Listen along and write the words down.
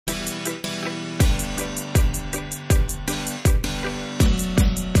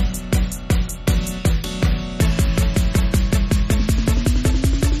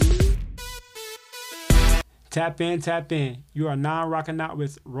Tap in, tap in. You are now rocking out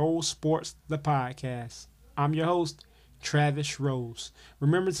with Rose Sports, the podcast. I'm your host, Travis Rose.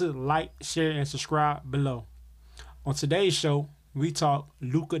 Remember to like, share, and subscribe below. On today's show, we talk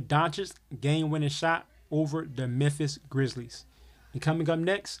Luka Doncic's game-winning shot over the Memphis Grizzlies. And coming up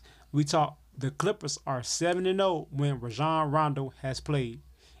next, we talk the Clippers are 7-0 when Rajon Rondo has played.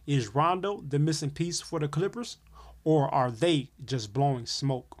 Is Rondo the missing piece for the Clippers, or are they just blowing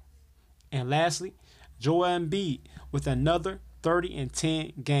smoke? And lastly, Joel Embiid with another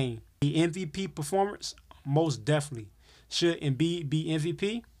 30-10 game. The MVP performance? Most definitely. Should Embiid be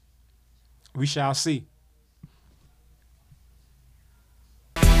MVP? We shall see.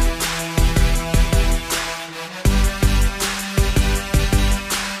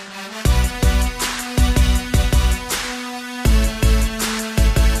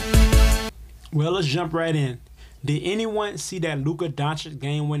 Well, let's jump right in. Did anyone see that Luka Doncic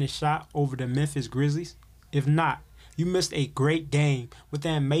game-winning shot over the Memphis Grizzlies? If not, you missed a great game with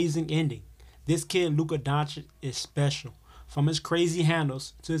an amazing ending. This kid, Luka Doncic, is special. From his crazy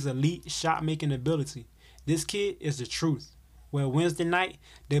handles to his elite shot-making ability, this kid is the truth. Well, Wednesday night,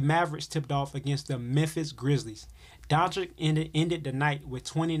 the Mavericks tipped off against the Memphis Grizzlies. Doncic ended the night with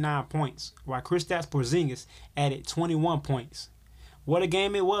 29 points, while Kristaps Porzingis added 21 points. What a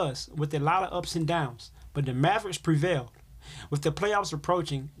game it was, with a lot of ups and downs. But the Mavericks prevailed. With the playoffs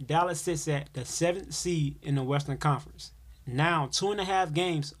approaching, Dallas sits at the 7th seed in the Western Conference, now 2.5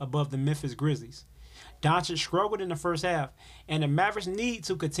 games above the Memphis Grizzlies. Doncic struggled in the first half, and the Mavericks need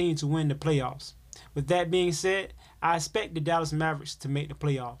to continue to win the playoffs. With that being said, I expect the Dallas Mavericks to make the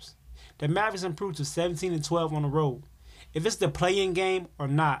playoffs. The Mavericks improved to 17-12 on the road. If it's the play-in game or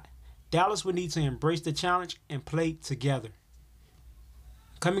not, Dallas will need to embrace the challenge and play together.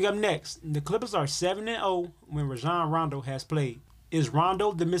 Coming up next, the Clippers are 7-0 when Rajon Rondo has played. Is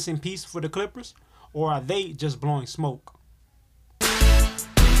Rondo the missing piece for the Clippers, or are they just blowing smoke?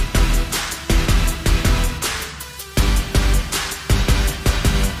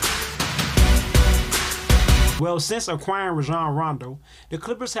 Well, since acquiring Rajon Rondo, the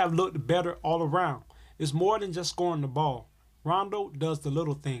Clippers have looked better all around. It's more than just scoring the ball. Rondo does the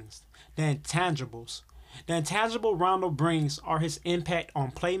little things, the intangibles. The intangible Rondo brings are his impact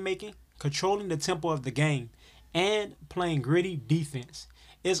on playmaking, controlling the tempo of the game, and playing gritty defense.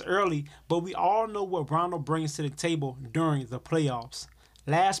 It's early, but we all know what Rondo brings to the table during the playoffs.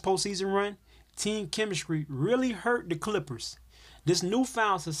 Last postseason run, team chemistry really hurt the Clippers. This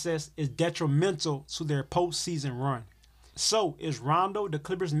newfound success is detrimental to their postseason run. So, is Rondo the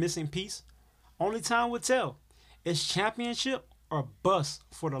Clippers' missing piece? Only time will tell. It's championship or bust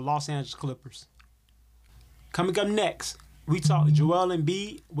for the Los Angeles Clippers. Coming up next, we talk Joel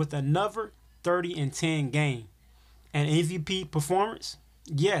Embiid with another 30-10 game. An MVP performance?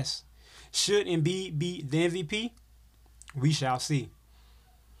 Yes. Should Embiid be the MVP? We shall see.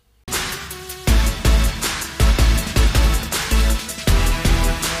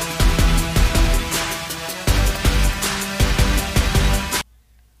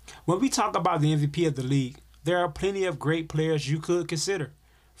 When we talk about the MVP of the league, there are plenty of great players you could consider,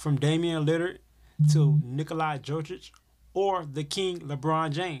 from Damian Lillard to Nikola Jokic or the King LeBron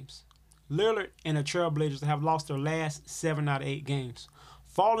James. Lillard and the Trailblazers have lost their last 7 out of 8 games,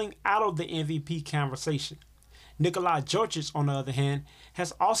 falling out of the MVP conversation. Nikola Jokic, on the other hand,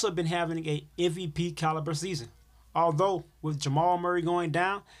 has also been having a MVP caliber season. Although, with Jamal Murray going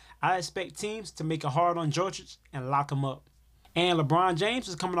down, I expect teams to make it hard on Jokic and lock him up. And LeBron James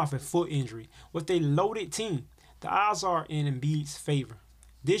is coming off a foot injury. With a loaded team, the odds are in Embiid's favor.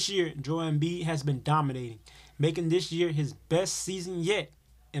 This year, Joel Embiid has been dominating, making this year his best season yet.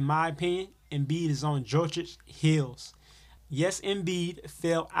 In my opinion, Embiid is on Jokic's heels. Yes, Embiid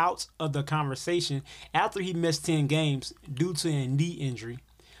fell out of the conversation after he missed 10 games due to a knee injury.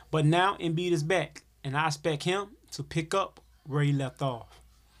 But now Embiid is back, and I expect him to pick up where he left off.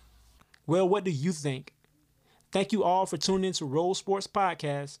 Well, what do you think? Thank you all for tuning in to Rose Sports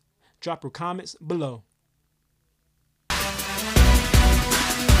Podcast. Drop your comments below.